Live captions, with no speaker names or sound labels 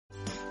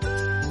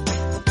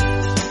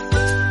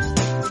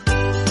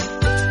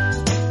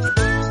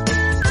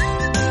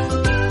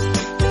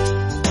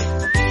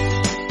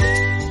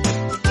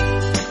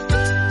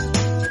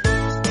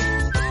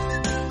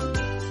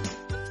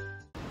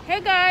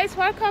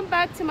welcome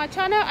back to my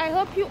channel. I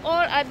hope you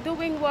all are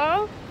doing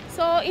well.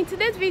 So in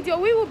today's video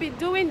we will be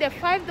doing the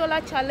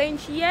 $5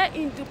 challenge here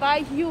in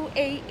Dubai,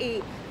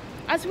 UAE.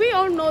 As we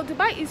all know,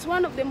 Dubai is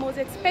one of the most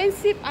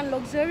expensive and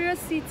luxurious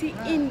cities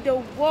in the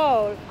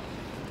world.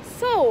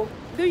 So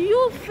do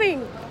you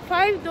think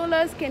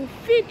 $5 can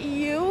feed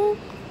you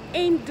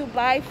in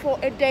Dubai for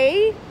a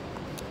day?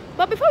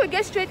 But before we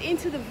get straight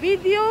into the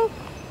video,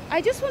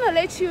 I just want to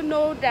let you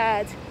know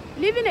that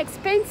living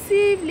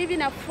expensive, living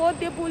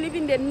affordable,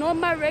 living the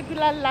normal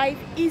regular life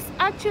is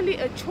actually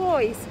a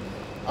choice.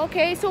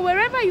 Okay, so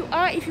wherever you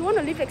are, if you want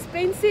to live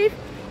expensive,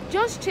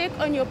 just check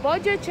on your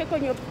budget, check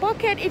on your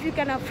pocket if you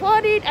can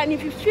afford it and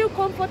if you feel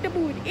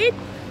comfortable with it,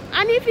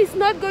 and if it's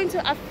not going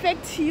to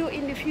affect you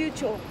in the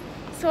future.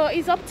 So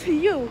it's up to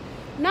you.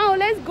 Now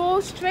let's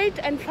go straight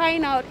and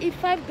find out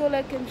if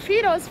 $5 can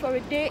feed us for a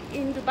day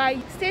in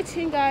Dubai. Stay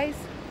tuned, guys.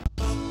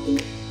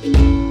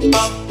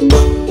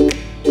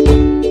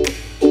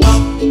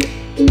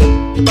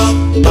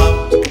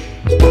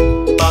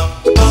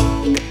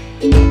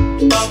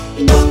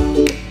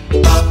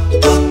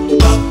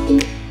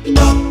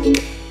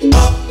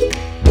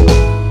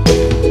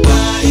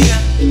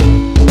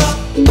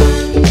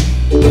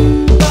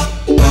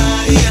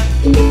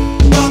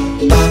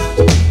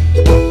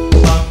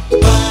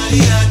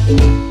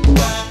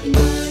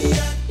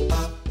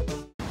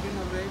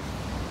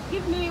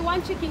 Give me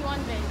one chicken, one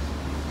veg.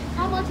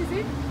 How much is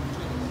it?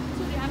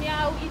 2 dirham.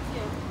 Yeah, I'll eat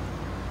here.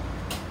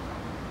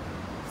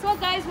 So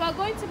guys, we're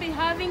going to be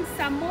having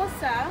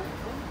samosa.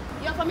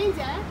 You're from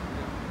India, eh?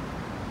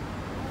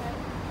 Okay.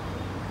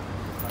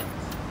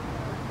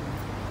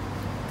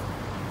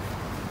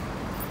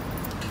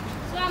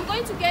 So I'm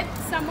going to get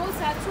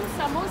samosa, 2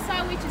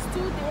 samosa, which is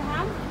 2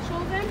 dirham.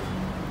 Show them.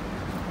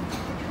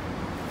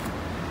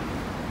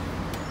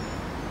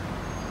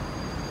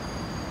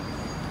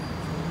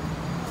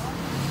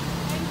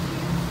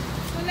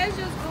 Let's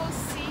just go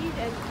sit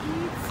and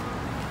eat.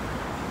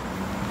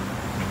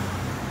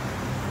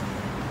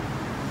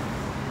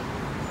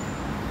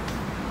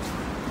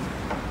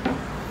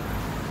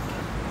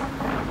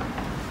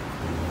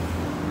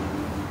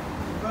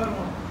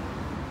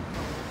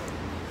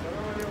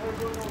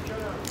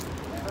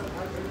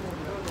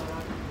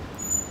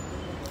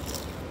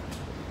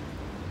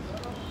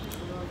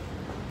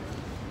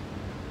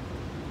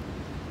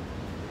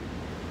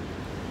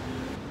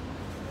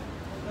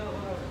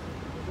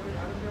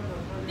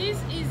 This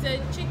is a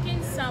chicken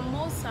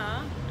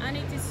samosa and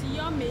it is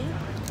yummy.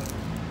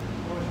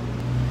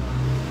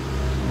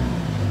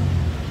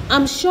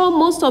 I'm sure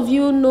most of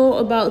you know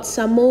about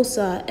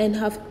samosa and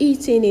have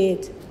eaten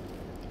it.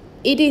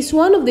 It is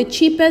one of the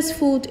cheapest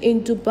food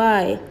in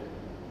Dubai.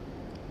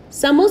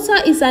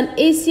 Samosa is an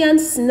Asian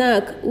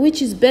snack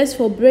which is best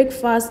for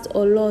breakfast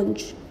or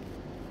lunch.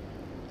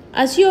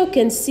 As you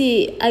can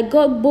see, I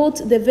got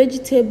both the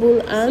vegetable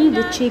and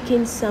the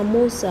chicken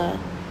samosa.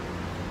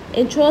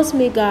 And trust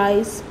me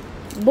guys,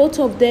 both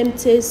of them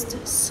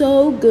taste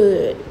so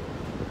good.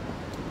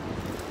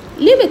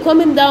 Leave a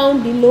comment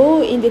down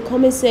below in the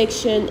comment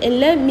section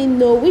and let me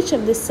know which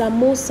of the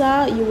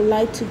samosa you would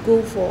like to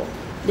go for,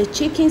 the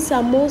chicken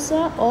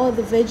samosa or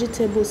the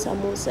vegetable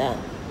samosa.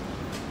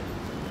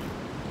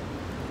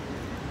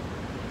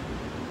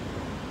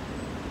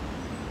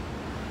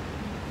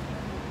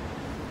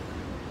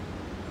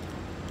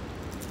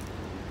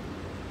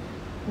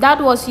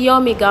 That was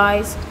yummy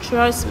guys,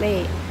 trust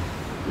me.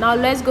 Now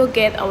let's go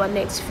get our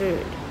next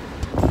food.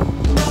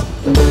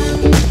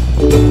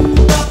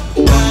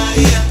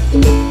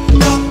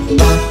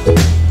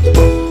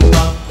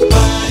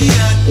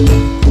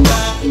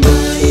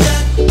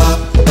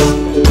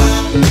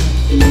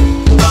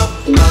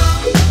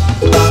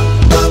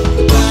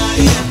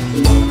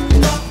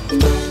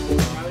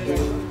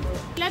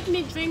 Let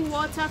me drink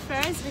water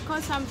first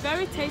because I'm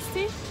very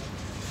thirsty.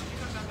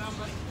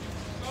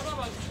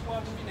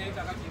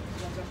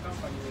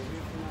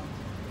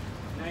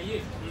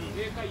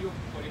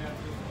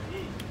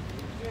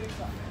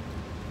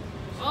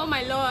 Oh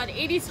my lord,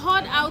 it is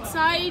hot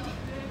outside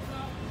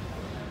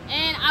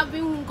and I've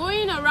been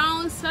going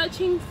around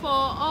searching for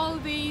all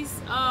these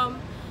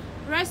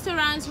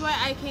restaurants where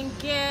I can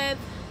get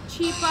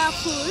cheaper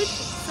food.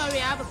 Sorry,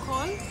 I have a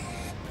call.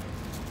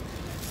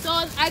 So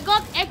I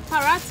got egg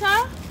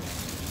paratha.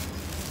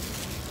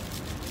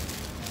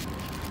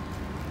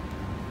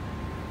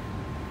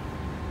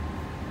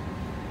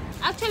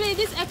 Actually,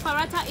 this egg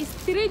paratha is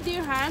 3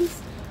 dirhams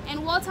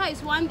and water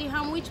is 1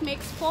 dirham, which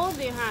makes 4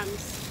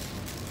 dirhams.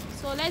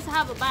 So let's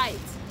have a bite.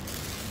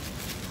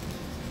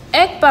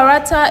 Egg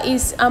paratha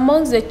is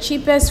amongst the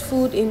cheapest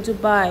food in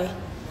Dubai.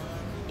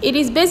 It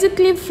is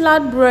basically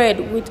flat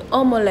bread with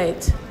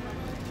omelette.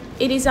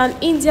 It is an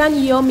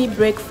Indian yummy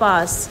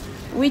breakfast,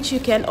 which you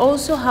can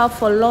also have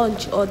for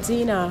lunch or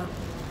dinner.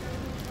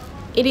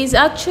 It is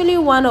actually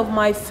one of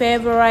my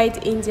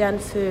favorite Indian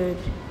food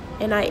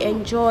and I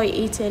enjoy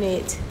eating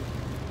it.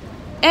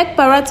 Egg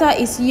paratha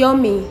is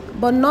yummy,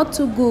 but not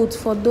too good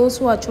for those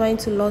who are trying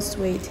to lose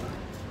weight.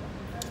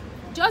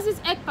 Just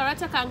this egg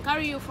paratha can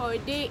carry you for a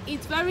day.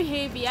 It's very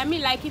heavy. I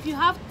mean, like if you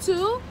have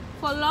 2,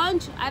 for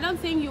lunch, I don't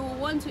think you will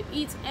want to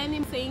eat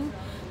anything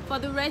for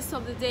the rest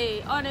of the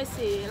day,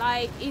 honestly.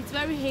 Like, it's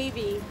very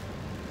heavy.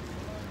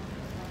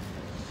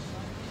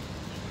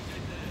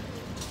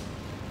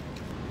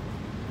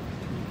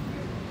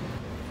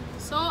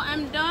 So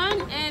I'm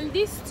done, and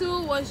this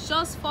too was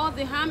just 4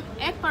 dirham.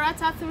 Egg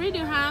paratha 3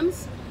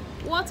 dirhams,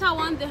 water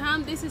 1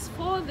 dirham. This is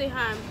 4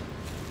 dirham.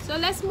 So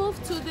let's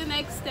move to the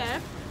next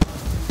step.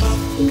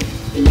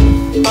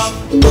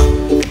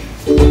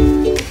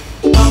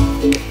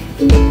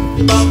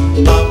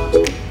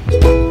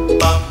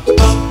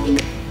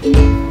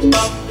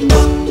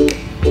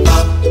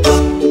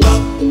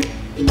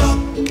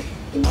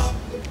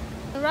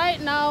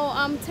 Right now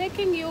I'm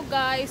taking you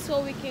guys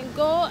so we can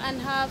go and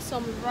have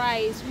some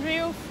rice,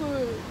 real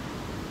food.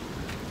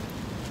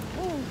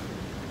 Ooh.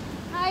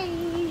 Hi.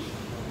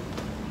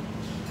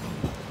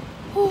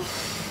 Ooh.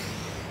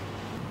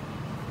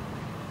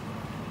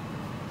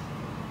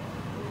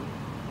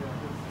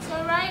 So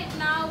right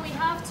now we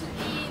have to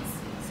eat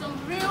some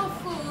real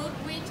food,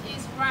 which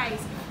is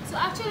rice. So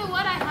actually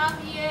what I have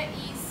here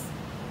is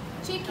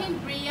chicken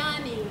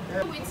biryani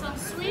with some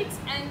sweet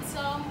and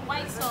some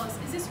white sauce.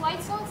 Is this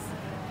white sauce?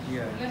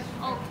 Yeah.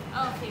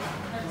 Okay.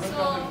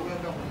 So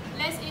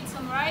let's eat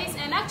some rice.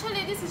 And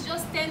actually this is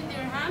just 10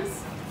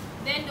 dirhams.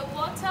 Then the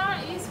water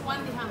is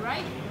 1 dirham,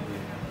 right?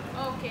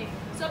 Okay.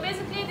 So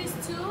basically this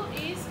two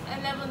is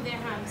 11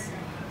 dirhams.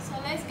 So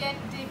let's get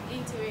deep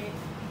into it.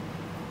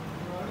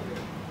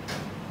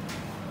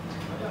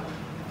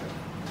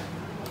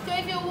 So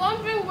if you're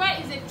wondering where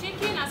is the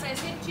chicken, as I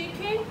said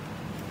chicken,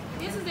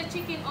 this is the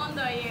chicken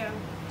under here.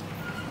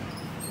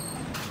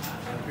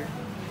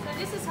 So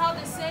this is how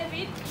they serve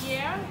it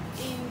here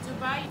in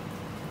Dubai.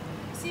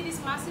 See this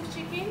massive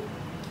chicken?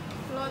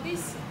 Plus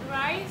this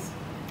rice,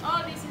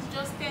 all this is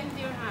just 10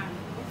 dirham,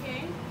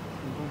 okay?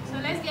 So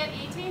let's get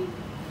eating.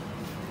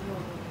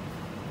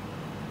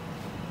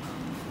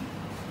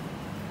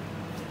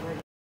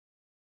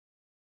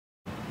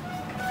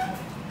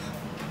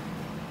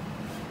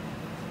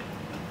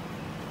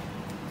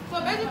 So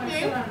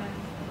basically,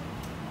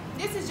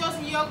 this is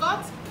just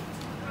yogurt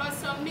plus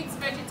some mixed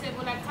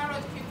vegetable like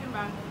carrot,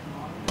 cucumber.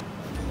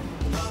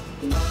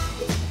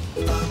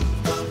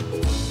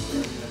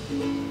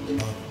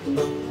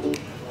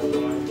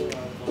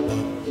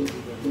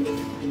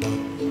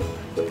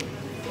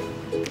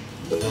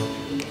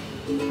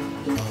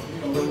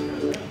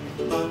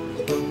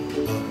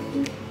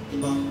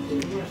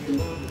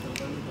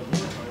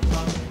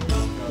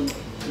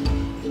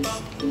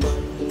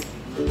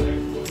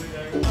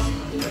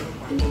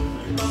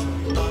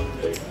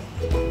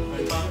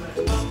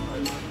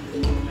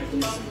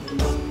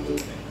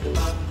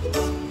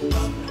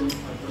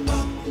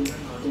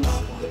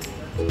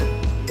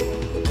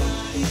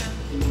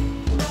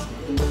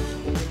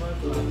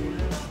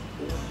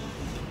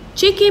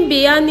 Chicken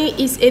biryani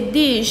is a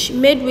dish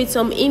made with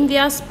some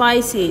Indian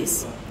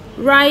spices,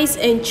 rice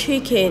and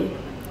chicken.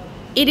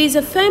 It is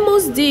a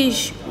famous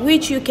dish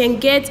which you can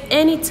get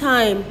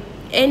anytime,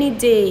 any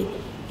day,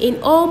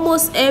 in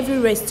almost every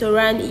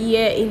restaurant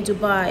here in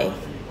Dubai.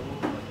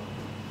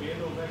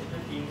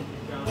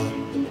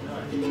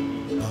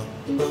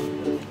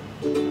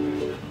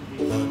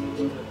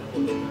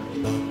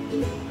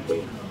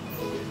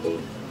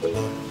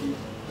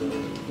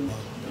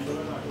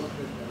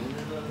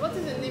 What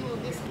is the name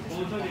of this?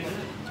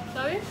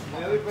 Sorry?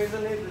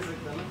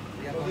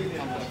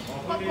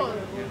 Purple.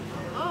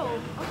 Oh,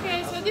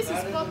 okay. So this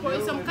is purple.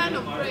 It's some kind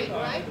of bread,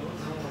 right?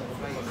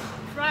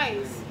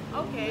 Fries.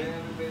 Okay.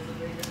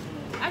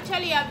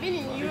 Actually, I've been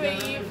in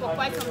UAE for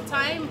quite some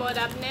time, but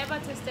I've never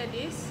tasted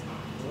this.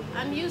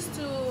 I'm used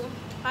to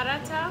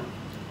paratha.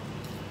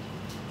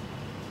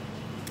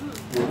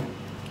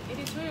 It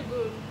is really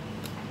good.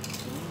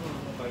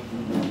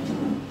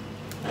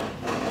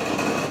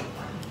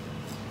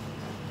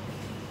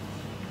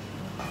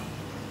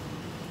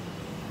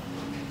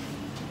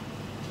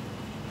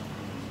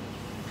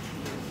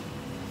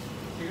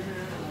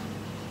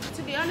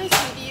 To be honest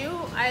with you,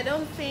 I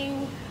don't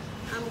think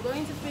I'm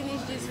going to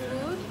finish this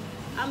food.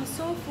 I'm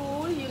so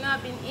full, you know,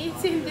 I've been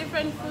eating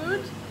different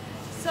food.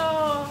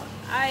 So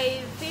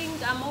I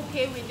think I'm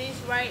okay with this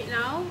right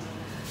now.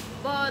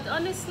 But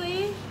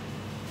honestly,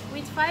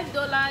 with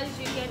 $5,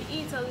 you can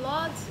eat a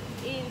lot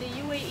in the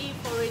UAE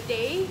for a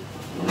day.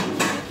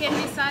 You can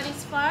be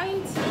satisfied.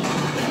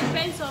 It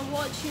depends on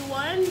what you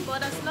want,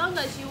 but as long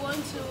as you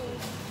want to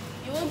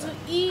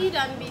eat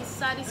and be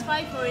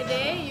satisfied for a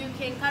day, you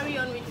can carry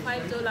on with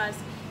 $5.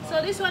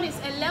 So this one is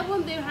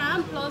 11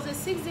 dirham plus the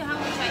 6 dirham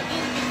which I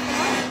ate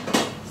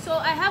before. So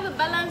I have a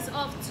balance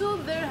of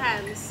 2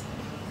 dirhams.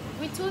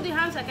 With 2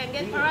 dirhams I can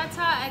get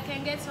paratha, I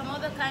can get some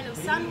other kind of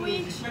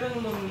sandwich,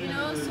 you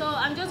know. So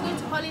I'm just going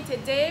to call it a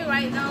day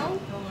right now.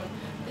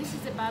 This is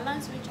the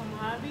balance which I'm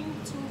having,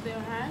 2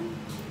 dirham.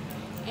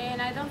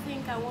 And I don't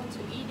think I want to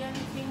eat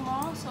anything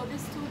more, so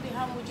this 2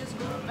 dirham will just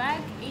go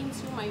back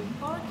into my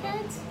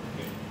pocket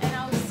and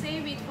I'll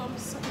save it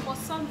for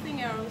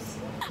something else.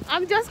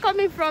 I'm just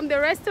coming from the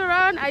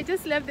restaurant. I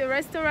just left the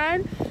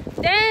restaurant.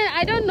 Then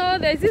I don't know,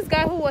 there's this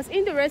guy who was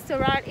in the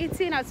restaurant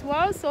eating as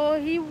well,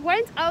 so he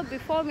went out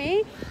before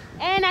me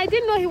and I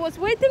didn't know he was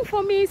waiting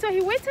for me, so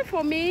he waited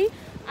for me.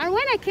 And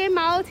when I came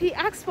out, he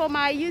asked for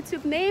my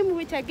YouTube name,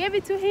 which I gave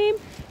it to him.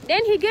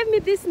 Then he gave me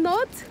this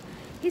note.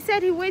 He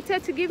said he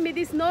waited to give me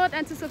this note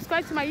and to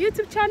subscribe to my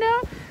YouTube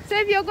channel. So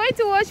if you're going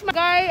to watch my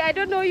guy, I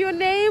don't know your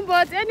name,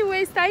 but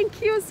anyways,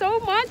 thank you so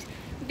much.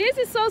 This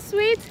is so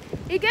sweet.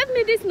 He gave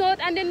me this note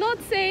and the note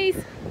says,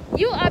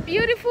 "You are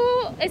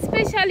beautiful,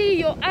 especially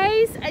your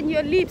eyes and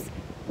your lips."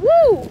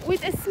 Woo!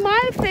 With a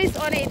smile face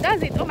on it.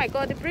 That's it. Oh my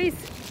God, the breeze.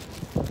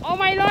 Oh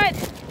my Lord.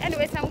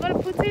 Anyways, I'm gonna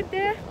put it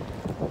there.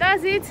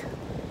 That's it.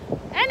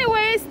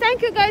 Anyways,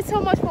 thank you guys so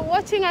much for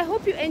watching. I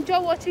hope you enjoy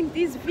watching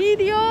this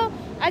video.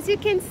 As you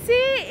can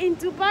see, in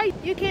Dubai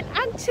you can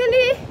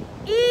actually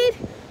eat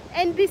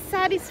and be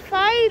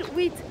satisfied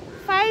with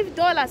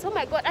 $5. Oh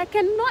my God, I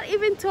cannot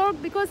even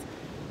talk because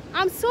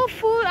I'm so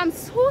full. I'm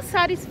so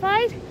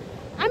satisfied.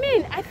 I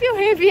mean, I feel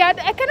heavy. I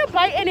cannot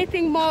buy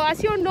anything more.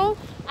 As you know,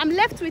 I'm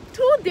left with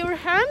 2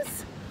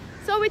 dirhams.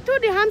 So with 2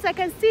 dirhams I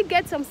can still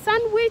get some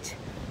sandwich,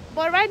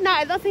 but right now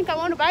I don't think I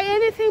want to buy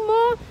anything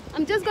more.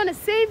 I'm just gonna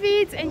save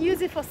it and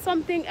use it for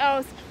something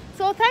else.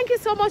 So thank you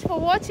so much for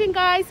watching,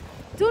 guys.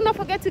 Do not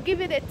forget to give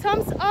it a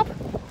thumbs up.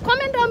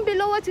 Comment down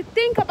below what you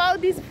think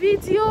about this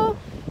video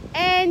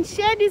and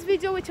share this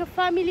video with your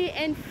family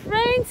and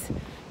friends.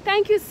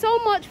 Thank you so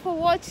much for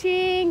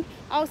watching.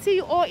 I'll see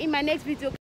you all in my next video.